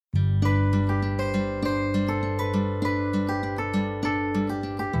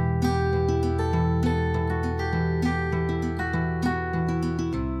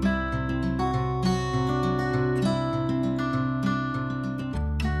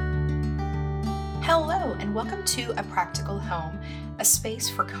Hello, and welcome to A Practical Home, a space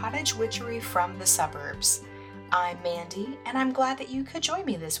for cottage witchery from the suburbs. I'm Mandy, and I'm glad that you could join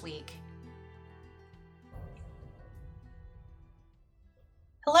me this week.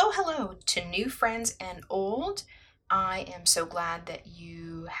 Hello to new friends and old. I am so glad that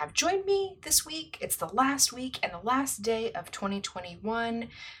you have joined me this week. It's the last week and the last day of 2021,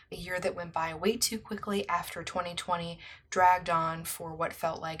 a year that went by way too quickly after 2020 dragged on for what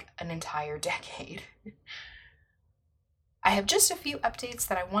felt like an entire decade. I have just a few updates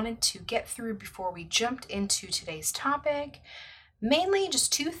that I wanted to get through before we jumped into today's topic. Mainly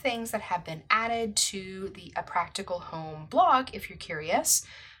just two things that have been added to the A Practical Home blog, if you're curious.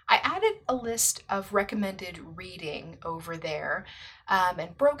 I added a list of recommended reading over there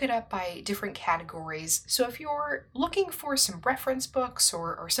and broke it up by different categories. So if you're looking for some reference books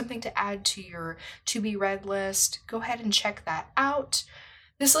or something to add to your to-be-read list, go ahead and check that out.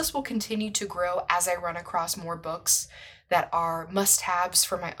 This list will continue to grow as I run across more books that are must-haves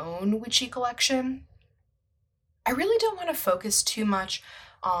for my own witchy collection. I really don't want to focus too much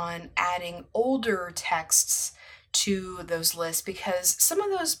on adding older texts to those lists because some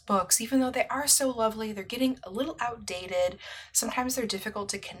of those books, even though they are so lovely, they're getting a little outdated. Sometimes they're difficult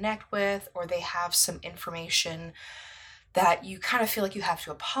to connect with, or they have some information that you kind of feel like you have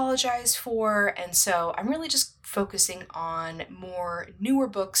to apologize for. And so I'm really just focusing on more newer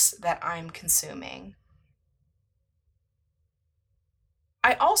books that I'm consuming.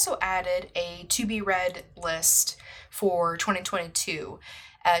 I also added a to-be-read list for 2022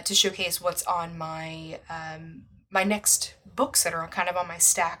 to showcase what's on my my next books that are kind of on my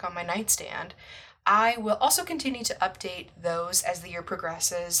stack on my nightstand. I will also continue to update those as the year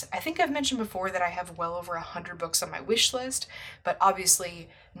progresses. I think I've mentioned before that I have well over 100 books on my wish list, but obviously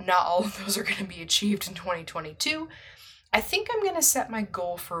not all of those are going to be achieved in 2022. I think I'm going to set my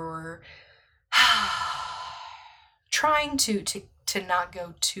goal for trying to not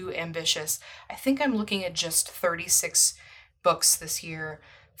go too ambitious. I think I'm looking at just 36 books this year,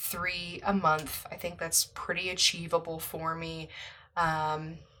 3 a month. I think that's pretty achievable for me.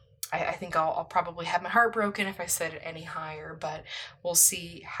 I think I'll probably have my heart broken if I set it any higher, but we'll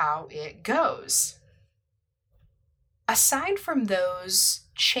see how it goes. Aside from those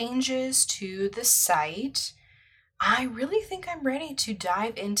changes to the site, I really think I'm ready to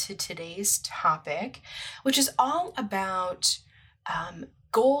dive into today's topic, which is all about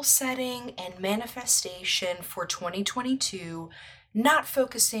goal setting and manifestation for 2022, not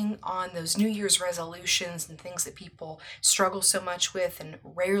focusing on those New Year's resolutions and things that people struggle so much with and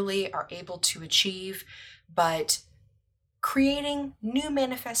rarely are able to achieve, but creating new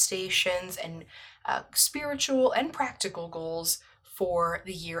manifestations and spiritual and practical goals for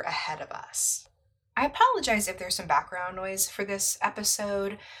the year ahead of us. I apologize if there's some background noise for this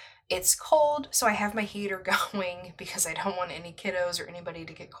episode. It's cold, so I have my heater going because I don't want any kiddos or anybody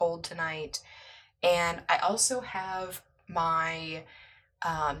to get cold tonight. And I also have my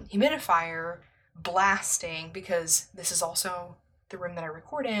humidifier blasting because this is also the room that I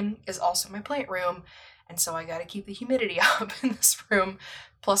record in, is also my plant room. And so I got to keep the humidity up in this room.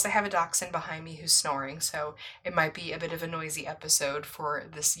 Plus I have a dachshund behind me who's snoring, so it might be a bit of a noisy episode for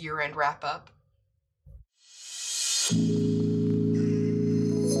this year-end wrap-up.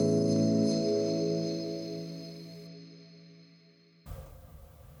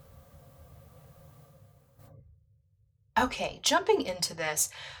 Okay, jumping into this,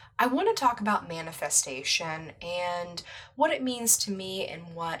 I want to talk about manifestation and what it means to me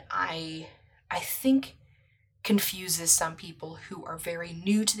and what I think confuses some people who are very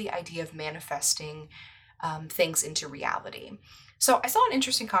new to the idea of manifesting things into reality. So I saw an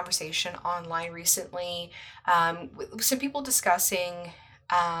interesting conversation online recently with some people discussing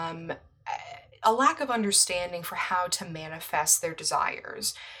a lack of understanding for how to manifest their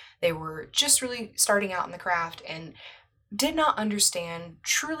desires. They were just really starting out in the craft and did not understand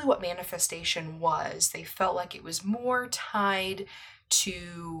truly what manifestation was. They felt like it was more tied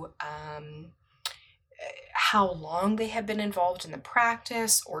to how long they had been involved in the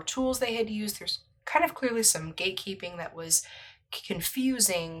practice or tools they had used. There's kind of clearly some gatekeeping that was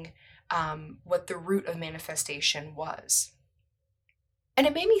confusing what the root of manifestation was. And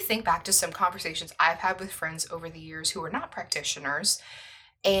it made me think back to some conversations I've had with friends over the years who are not practitioners,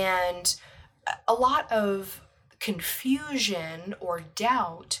 and a lot of confusion or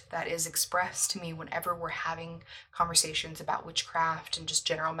doubt that is expressed to me whenever we're having conversations about witchcraft and just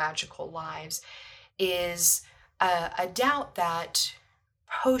general magical lives is a doubt that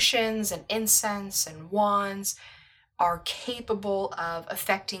potions and incense and wands are capable of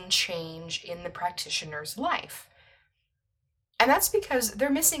affecting change in the practitioner's life. And that's because they're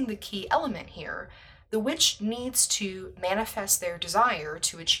missing the key element here. The witch needs to manifest their desire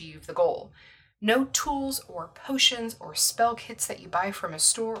to achieve the goal. No tools or potions or spell kits that you buy from a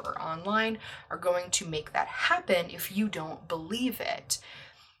store or online are going to make that happen if you don't believe it.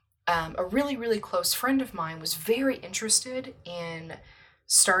 A really, really close friend of mine was very interested in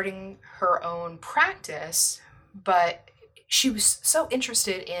starting her own practice, but she was so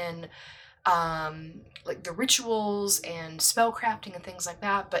interested in like the rituals and spell crafting and things like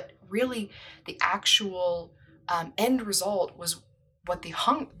that, but really the actual end result was what the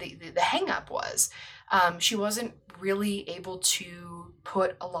hang up was. She wasn't really able to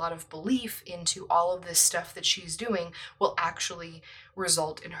put a lot of belief into all of this stuff that she's doing will actually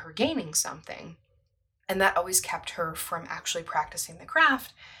result in her gaining something. And that always kept her from actually practicing the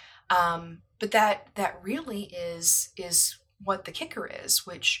craft. But that really is what the kicker is,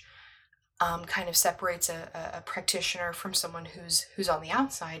 which kind of separates a practitioner from someone who's on the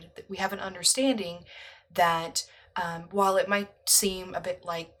outside. That we have an understanding that while it might seem a bit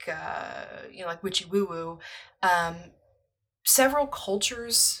like like witchy woo woo, several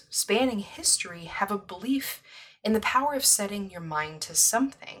cultures spanning history have a belief in the power of setting your mind to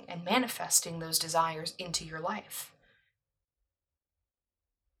something and manifesting those desires into your life.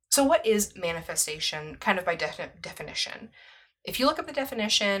 So, what is manifestation, kind of by definition? If you look up the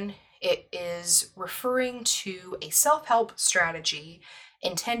definition, it is referring to a self help strategy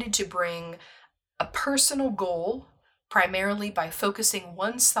intended to bring a personal goal, primarily by focusing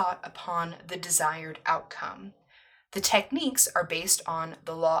one's thought upon the desired outcome. The techniques are based on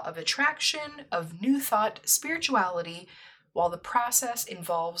the law of attraction, of new thought, spirituality, while the process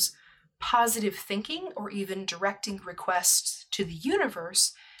involves positive thinking or even directing requests to the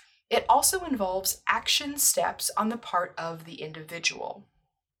universe. It also involves action steps on the part of the individual.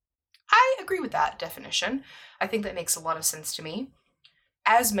 I agree with that definition. I think that makes a lot of sense to me.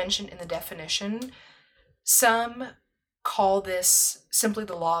 As mentioned in the definition, some call this simply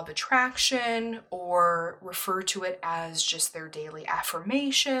the law of attraction or refer to it as just their daily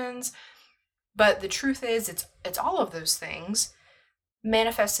affirmations. But the truth is, it's all of those things.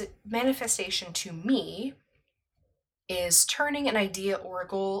 Manifestation to me is turning an idea or a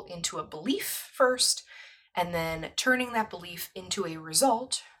goal into a belief first, and then turning that belief into a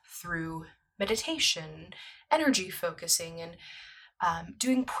result through meditation, energy focusing, and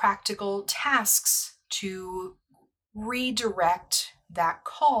doing practical tasks to redirect that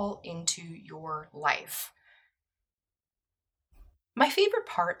call into your life. My favorite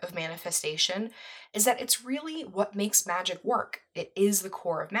part of manifestation is that it's really what makes magic work. It is the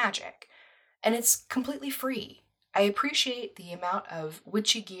core of magic, and it's completely free. I appreciate the amount of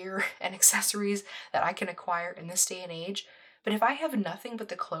witchy gear and accessories that I can acquire in this day and age, but if I have nothing but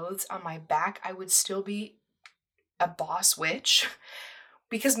the clothes on my back, I would still be a boss witch.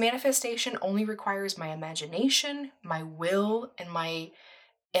 Because manifestation only requires my imagination, my will, and my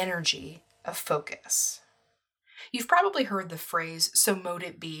energy of focus. You've probably heard the phrase, so mote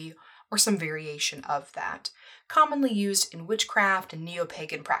it be, or some variation of that, commonly used in witchcraft and neo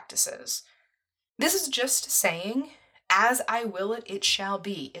pagan practices. This is just saying, as I will it, it shall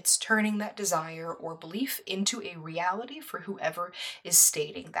be. It's turning that desire or belief into a reality for whoever is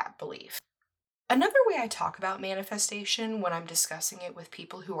stating that belief. Another way I talk about manifestation when I'm discussing it with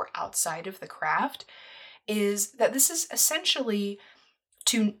people who are outside of the craft is that this is essentially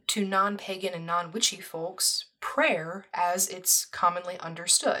to non-pagan and non-witchy folks prayer as it's commonly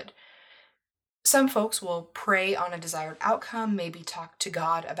understood. Some folks will pray on a desired outcome, maybe talk to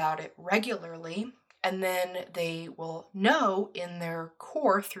God about it regularly, and then they will know in their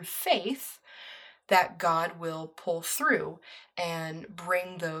core through faith that God will pull through and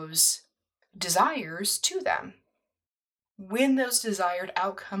bring those desires to them. When those desired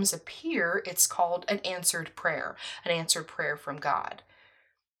outcomes appear, it's called an answered prayer from God.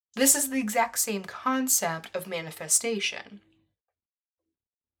 This is the exact same concept of manifestation.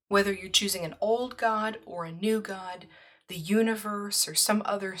 Whether you're choosing an old God or a new God, the universe, or some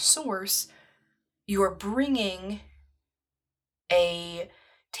other source, you are bringing a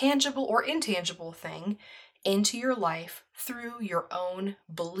tangible or intangible thing into your life through your own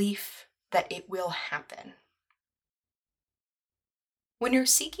belief that it will happen. When you're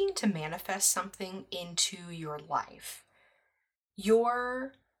seeking to manifest something into your life,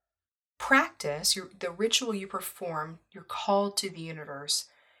 your practice, the ritual you perform, your call to the universe,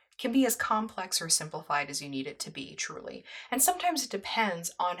 can be as complex or simplified as you need it to be, truly. And sometimes it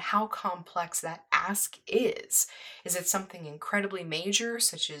depends on how complex that ask is. Is it something incredibly major,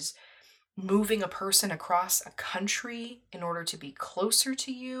 such as moving a person across a country in order to be closer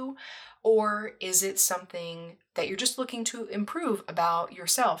to you? Or is it something that you're just looking to improve about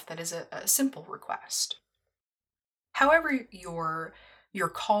yourself that is a simple request? However, your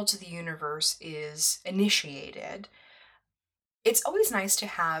call to the universe is initiated, it's always nice to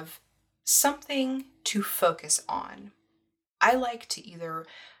have something to focus on. I like to either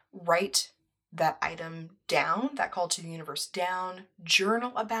write that item down, that call to the universe down,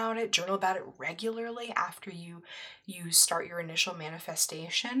 journal about it regularly after you start your initial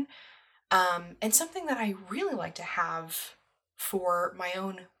manifestation. And something that I really like to have for my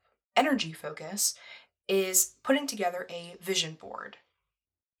own energy focus is putting together a vision board.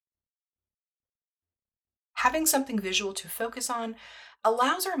 Having something visual to focus on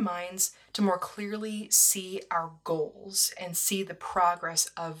allows our minds to more clearly see our goals and see the progress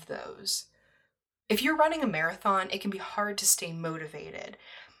of those. If you're running a marathon, it can be hard to stay motivated.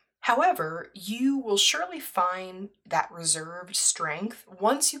 However, you will surely find that reserved strength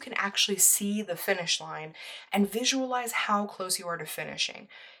once you can actually see the finish line and visualize how close you are to finishing.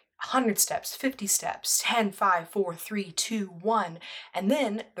 100 steps, 50 steps, 10, 5, 4, 3, 2, 1, and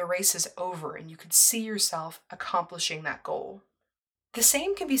then the race is over and you can see yourself accomplishing that goal. The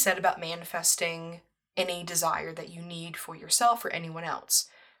same can be said about manifesting any desire that you need for yourself or anyone else.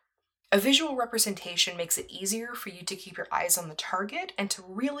 A visual representation makes it easier for you to keep your eyes on the target and to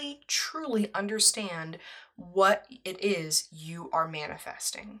really, truly understand what it is you are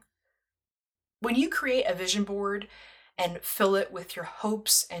manifesting. When you create a vision board and fill it with your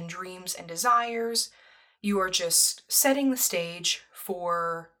hopes and dreams and desires, you are just setting the stage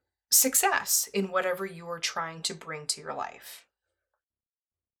for success in whatever you are trying to bring to your life.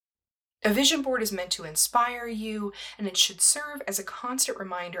 A vision board is meant to inspire you, and it should serve as a constant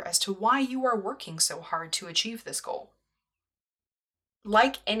reminder as to why you are working so hard to achieve this goal.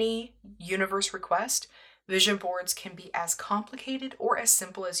 Like any universe request, vision boards can be as complicated or as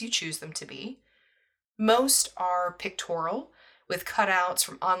simple as you choose them to be. Most are pictorial, with cutouts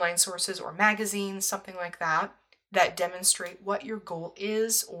from online sources or magazines, something like that, that demonstrate what your goal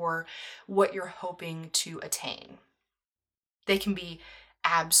is or what you're hoping to attain. They can be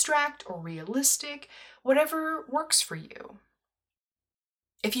abstract or realistic, whatever works for you.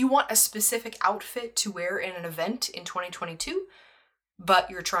 If you want a specific outfit to wear in an event in 2022, but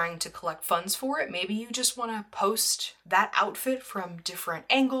you're trying to collect funds for it, maybe you just want to post that outfit from different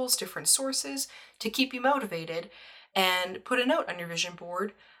angles, different sources to keep you motivated, and put a note on your vision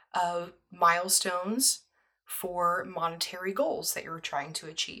board of milestones for monetary goals that you're trying to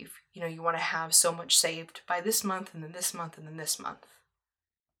achieve. You want to have so much saved by this month, and then this month, and then this month.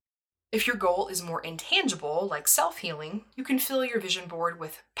 If your goal is more intangible, like self-healing, you can fill your vision board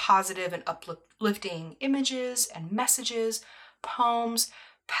with positive and uplifting images and messages, poems,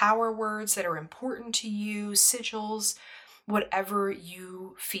 power words that are important to you, sigils, whatever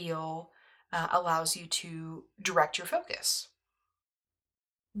you feel allows you to direct your focus.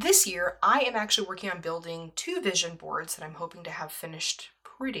 This year, I am actually working on building 2 vision boards that I'm hoping to have finished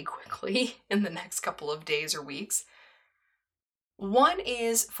pretty quickly in the next couple of days or weeks. One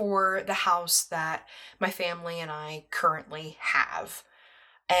is for the house that my family and I currently have,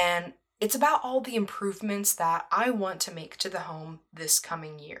 and it's about all the improvements that I want to make to the home this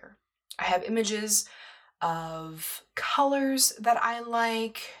coming year. I have images of colors that I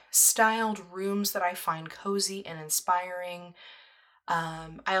like, styled rooms that I find cozy and inspiring.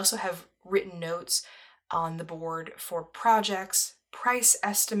 I also have written notes on the board for projects, price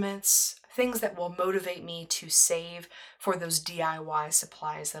estimates, things that will motivate me to save for those DIY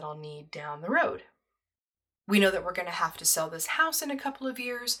supplies that I'll need down the road. We know that we're going to have to sell this house in a couple of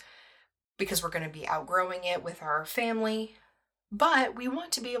years because we're going to be outgrowing it with our family, but we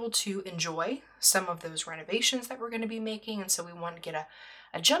want to be able to enjoy some of those renovations that we're going to be making, and so we want to get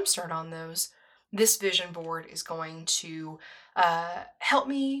a jump start on those. This vision board is going to help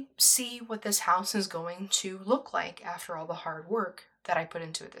me see what this house is going to look like after all the hard work that I put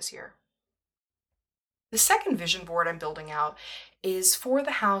into it this year. The second vision board I'm building out is for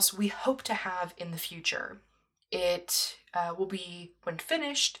the house we hope to have in the future. It will be, when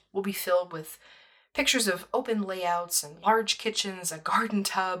finished, will be filled with pictures of open layouts and large kitchens, a garden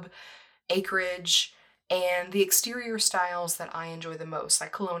tub, acreage, and the exterior styles that I enjoy the most,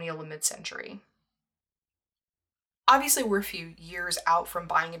 like colonial and mid-century. Obviously, we're a few years out from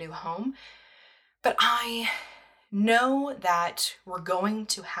buying a new home, but I know that we're going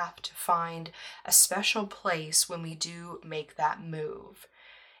to have to find a special place when we do make that move.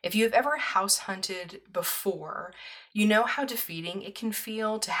 If you've ever house hunted before, you know how defeating it can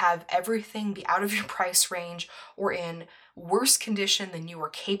feel to have everything be out of your price range or in worse condition than you are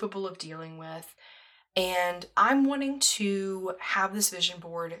capable of dealing with. And I'm wanting to have this vision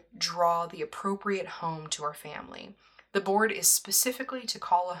board draw the appropriate home to our family. The board is specifically to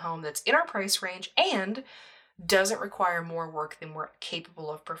call a home that's in our price range and doesn't require more work than we're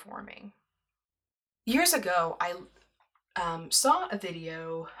capable of performing. Years ago, I saw a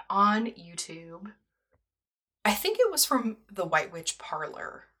video on YouTube. I think it was from the White Witch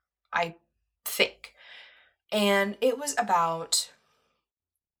Parlor, I think. And it was about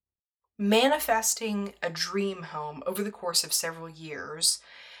manifesting a dream home over the course of several years.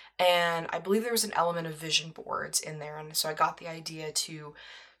 And I believe there was an element of vision boards in there. And so I got the idea to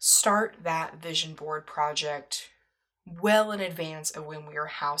start that vision board project well in advance of when we were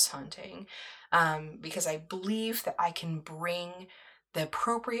house hunting, because I believe that I can bring the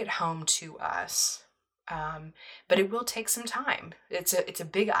appropriate home to us. But it will take some time. It's a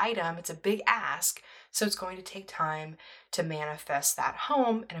big item, it's a big ask, so it's going to take time to manifest that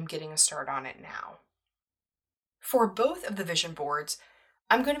home, and I'm getting a start on it now. For both of the vision boards,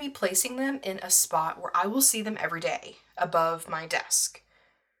 I'm going to be placing them in a spot where I will see them every day above my desk.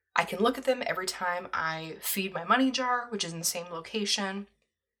 I can look at them every time I feed my money jar, which is in the same location,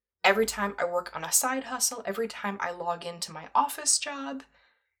 every time I work on a side hustle, every time I log into my office job.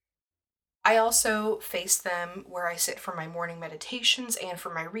 I also face them where I sit for my morning meditations and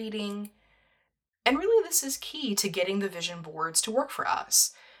for my reading. And really, this is key to getting the vision boards to work for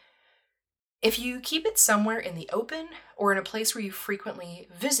us. If you keep it somewhere in the open or in a place where you frequently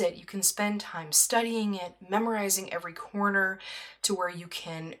visit, you can spend time studying it, memorizing every corner to where you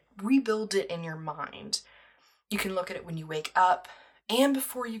can rebuild it in your mind. You can look at it when you wake up and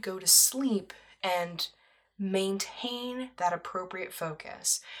before you go to sleep and maintain that appropriate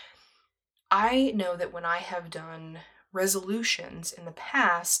focus. I know that when I have done resolutions in the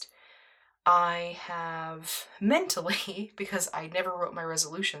past, I have mentally, because I never wrote my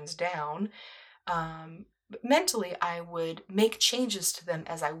resolutions down, mentally I would make changes to them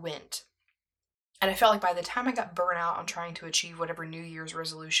as I went. And I felt like by the time I got burnt out on trying to achieve whatever New Year's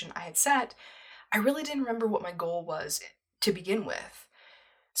resolution I had set, I really didn't remember what my goal was to begin with.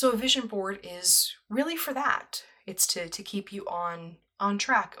 So a vision board is really for that. It's to keep you on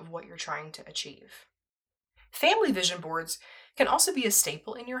track of what you're trying to achieve. Family vision boards can also be a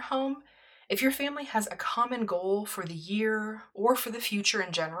staple in your home. If your family has a common goal for the year or for the future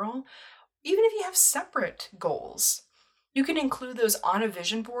in general, even if you have separate goals, you can include those on a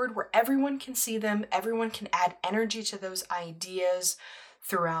vision board where everyone can see them, everyone can add energy to those ideas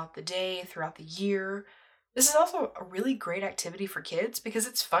throughout the day, throughout the year. This is also a really great activity for kids because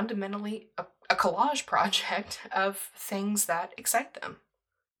it's fundamentally a collage project of things that excite them.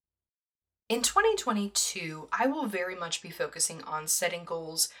 In 2022, I will very much be focusing on setting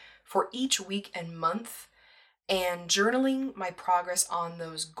goals for each week and month and journaling my progress on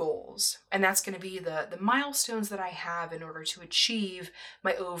those goals. And that's going to be the milestones that I have in order to achieve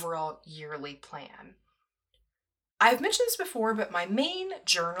my overall yearly plan. I've mentioned this before, but my main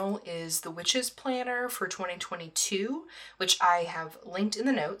journal is the Witch's Planner for 2022, which I have linked in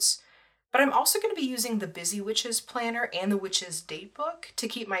the notes. But I'm also going to be using the Busy Witches Planner and the Witches Datebook to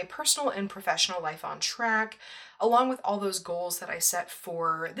keep my personal and professional life on track, along with all those goals that I set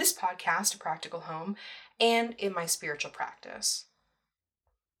for this podcast, A Practical Home, and in my spiritual practice.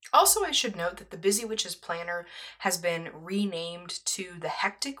 Also, I should note that the Busy Witches Planner has been renamed to the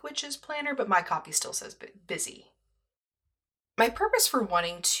Hectic Witches Planner, but my copy still says Busy. My purpose for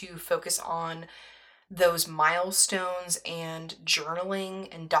wanting to focus on those milestones and journaling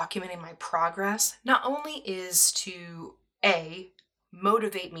and documenting my progress not only is to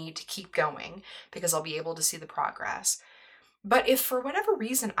motivate me to keep going because I'll be able to see the progress, but if for whatever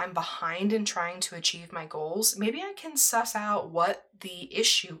reason I'm behind in trying to achieve my goals, maybe I can suss out what the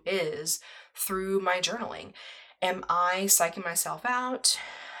issue is through my journaling. Am I psyching myself out?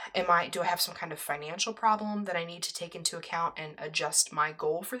 Do I have some kind of financial problem that I need to take into account and adjust my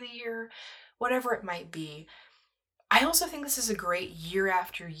goal for the year? Whatever it might be. I also think this is a great year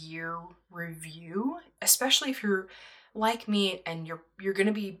after year review, especially if you're like me and you're going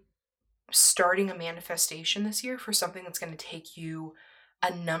to be starting a manifestation this year for something that's going to take you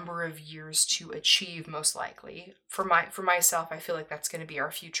a number of years to achieve, most likely. For myself, I feel like that's going to be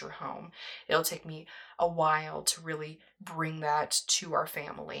our future home. It'll take me a while to really bring that to our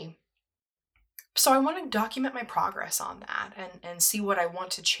family. So I want to document my progress on that and see what I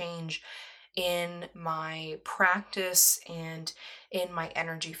want to change in my practice and in my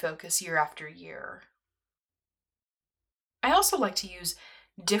energy focus year after year. I also like to use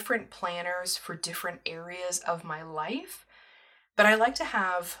different planners for different areas of my life, but I like to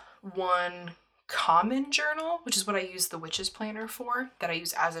have one common journal, which is what I use the Witch's Planner for, that I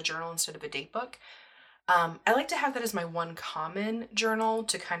use as a journal instead of a date book. I like to have that as my one common journal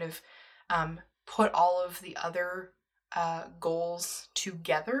to kind of put all of the other goals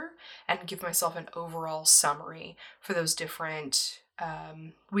together and give myself an overall summary for those different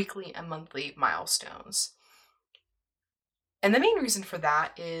weekly and monthly milestones. And the main reason for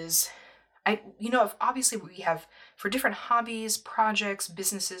that is obviously we have, for different hobbies, projects,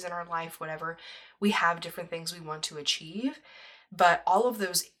 businesses in our life, whatever, we have different things we want to achieve, but all of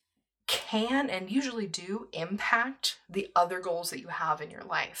those can and usually do impact the other goals that you have in your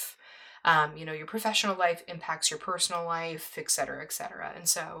life. Your professional life impacts your personal life, et cetera, et cetera. And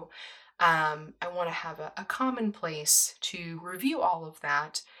so I want to have a common place to review all of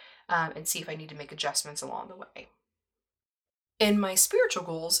that and see if I need to make adjustments along the way. In my spiritual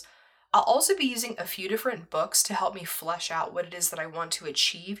goals, I'll also be using a few different books to help me flesh out what it is that I want to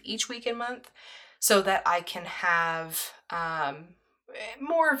achieve each week and month so that I can have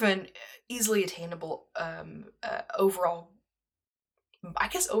more of an easily attainable overall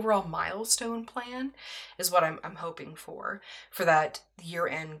milestone plan is what I'm hoping for that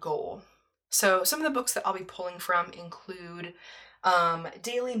year-end goal. So some of the books that I'll be pulling from include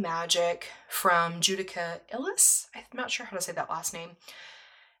Daily Magic from Judika Illes. I'm not sure how to say that last name.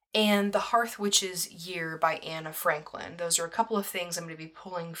 And The Hearth Witch's Year by Anna Franklin. Those are a couple of things I'm going to be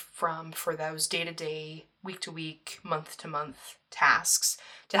pulling from for those day-to-day, week-to-week, month-to-month tasks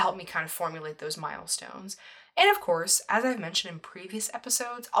to help me kind of formulate those milestones. And of course, as I've mentioned in previous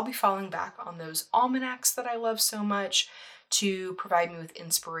episodes, I'll be falling back on those almanacs that I love so much to provide me with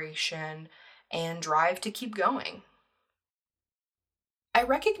inspiration and drive to keep going. I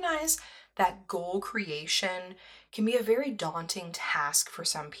recognize that goal creation can be a very daunting task for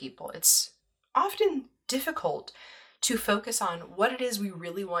some people. It's often difficult to focus on what it is we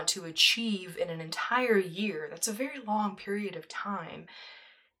really want to achieve in an entire year. That's a very long period of time.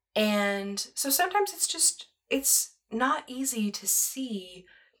 And so sometimes it's not easy to see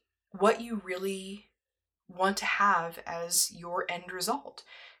what you really want to have as your end result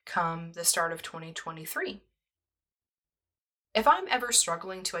come the start of 2023. If I'm ever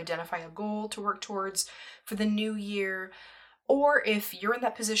struggling to identify a goal to work towards for the new year, or if you're in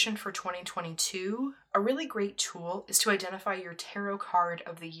that position for 2022, a really great tool is to identify your tarot card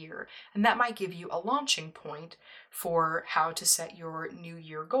of the year, and that might give you a launching point for how to set your new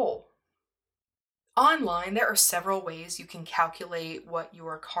year goal. Online, there are several ways you can calculate what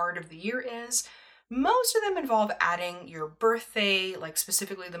your card of the year is. Most of them involve adding your birthday, like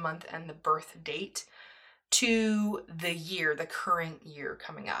specifically the month and the birth date, to the year, the current year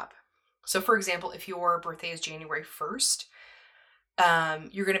coming up. So for example, if your birthday is January 1st,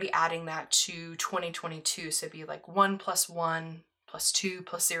 you're going to be adding that to 2022. So it'd be like 1 + 1 + 2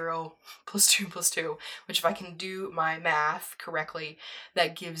 + 0 + 2 + 2, which if I can do my math correctly,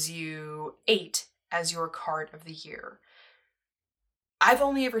 that gives you 8 as your card of the year. I've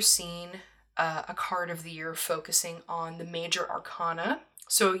only ever seen a card of the year focusing on the major arcana.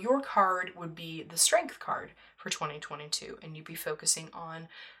 So your card would be the strength card for 2022, and you'd be focusing on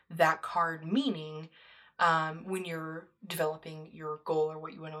that card meaning when you're developing your goal or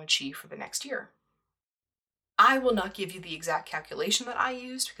what you want to achieve for the next year. I will not give you the exact calculation that I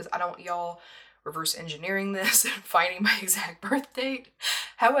used because I don't want y'all reverse engineering this and finding my exact birth date.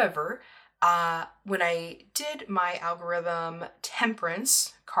 However, when I did my algorithm,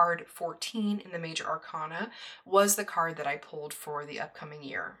 Temperance, card 14 in the major arcana, was the card that I pulled for the upcoming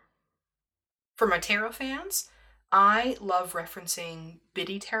year. For my tarot fans, I love referencing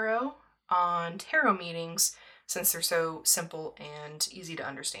Biddy Tarot on tarot meetings since they're so simple and easy to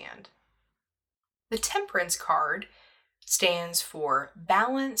understand. The Temperance card stands for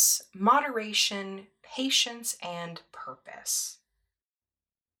balance, moderation, patience, and purpose.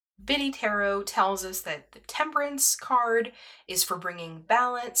 Biddy Tarot tells us that the Temperance card is for bringing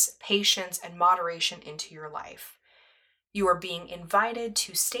balance, patience, and moderation into your life. You are being invited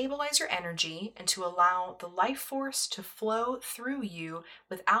to stabilize your energy and to allow the life force to flow through you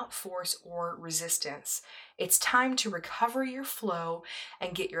without force or resistance. It's time to recover your flow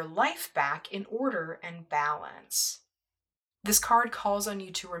and get your life back in order and balance. This card calls on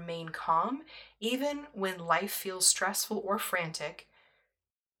you to remain calm, even when life feels stressful or frantic.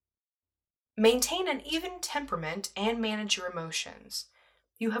 Maintain an even temperament and manage your emotions.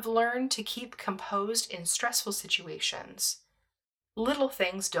 You have learned to keep composed in stressful situations. Little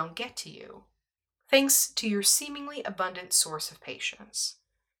things don't get to you, thanks to your seemingly abundant source of patience.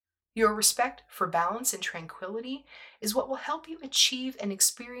 Your respect for balance and tranquility is what will help you achieve and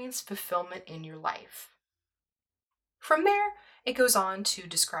experience fulfillment in your life. From there, it goes on to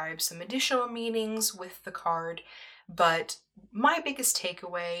describe some additional meanings with the card, but my biggest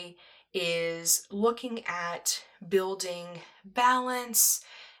takeaway is looking at building balance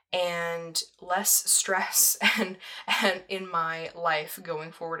and less stress and in my life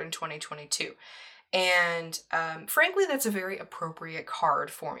going forward in 2022. And frankly, that's a very appropriate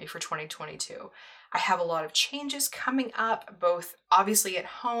card for me for 2022. I have a lot of changes coming up, both obviously at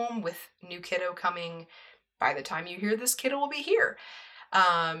home with new kiddo coming. By the time you hear this, kiddo will be here.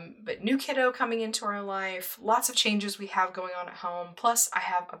 But new kiddo coming into our life, lots of changes we have going on at home. Plus, I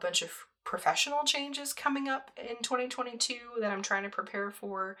have a bunch of professional changes coming up in 2022 that I'm trying to prepare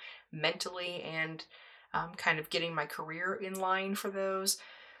for mentally and kind of getting my career in line for those.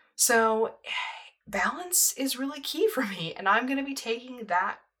 So, balance is really key for me, and I'm going to be taking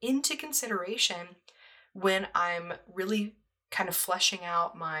that into consideration when I'm really kind of fleshing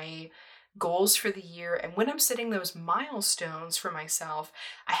out my goals for the year. And when I'm setting those milestones for myself,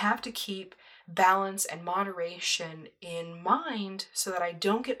 I have to keep balance and moderation in mind so that I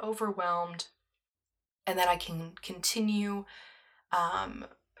don't get overwhelmed and that I can continue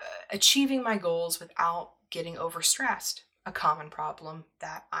achieving my goals without getting overstressed, a common problem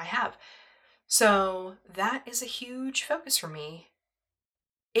that I have. So that is a huge focus for me.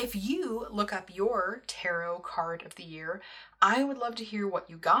 If you look up your tarot card of the year, I would love to hear what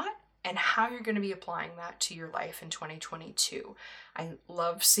you got and how you're going to be applying that to your life in 2022. I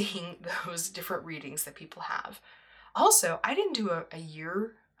love seeing those different readings that people have. Also, I didn't do a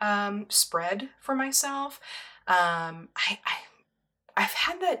year spread for myself. I've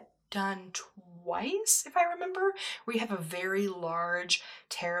had that done twice, if I remember, where you have a very large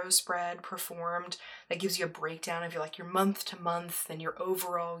tarot spread performed that gives you a breakdown of your month to month and your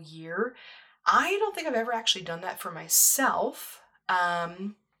overall year. I don't think I've ever actually done that for myself,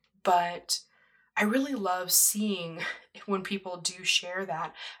 but I really love seeing when people do share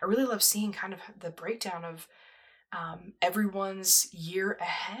that. I really love seeing kind of the breakdown of everyone's year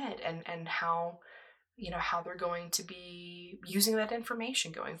ahead and how they're going to be using that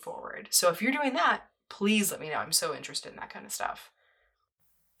information going forward. So if you're doing that, please let me know. I'm so interested in that kind of stuff.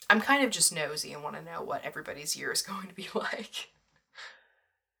 I'm kind of just nosy and want to know what everybody's year is going to be like.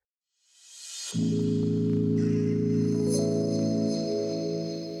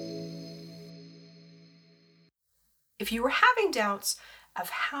 If you were having doubts of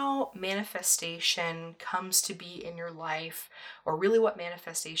how manifestation comes to be in your life, or really what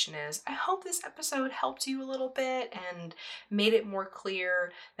manifestation is, I hope this episode helped you a little bit and made it more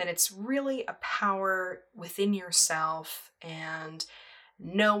clear that it's really a power within yourself, and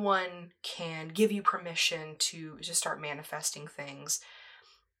no one can give you permission to just start manifesting things.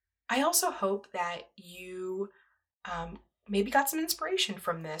 I also hope that you maybe got some inspiration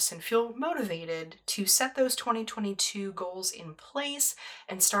from this and feel motivated to set those 2022 goals in place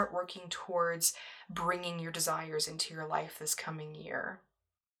and start working towards bringing your desires into your life this coming year.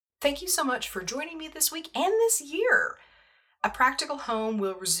 Thank you so much for joining me this week and this year. A Practical Home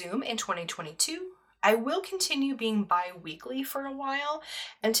will resume in 2022. I will continue being bi-weekly for a while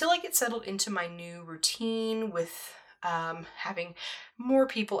until I get settled into my new routine with having more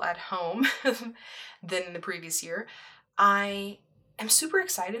people at home than in the previous year. I am super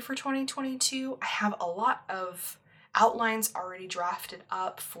excited for 2022. I have a lot of outlines already drafted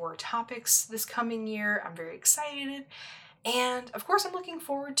up for topics this coming year. I'm very excited. And of course, I'm looking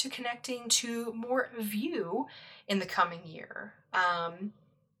forward to connecting to more of you in the coming year.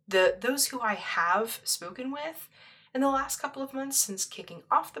 Those who I have spoken with in the last couple of months since kicking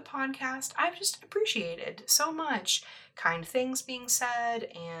off the podcast, I've just appreciated so much kind things being said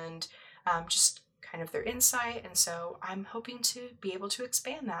and just kind of their insight, and so I'm hoping to be able to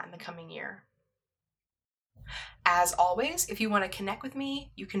expand that in the coming year. As always, if you want to connect with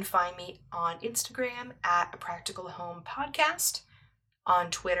me, you can find me on Instagram at A Practical Home Podcast,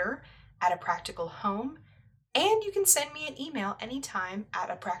 on Twitter at A Practical Home, and you can send me an email anytime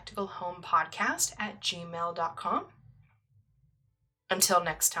at apracticalhomepodcast@gmail.com. Until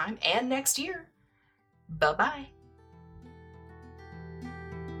next time and next year, bye-bye.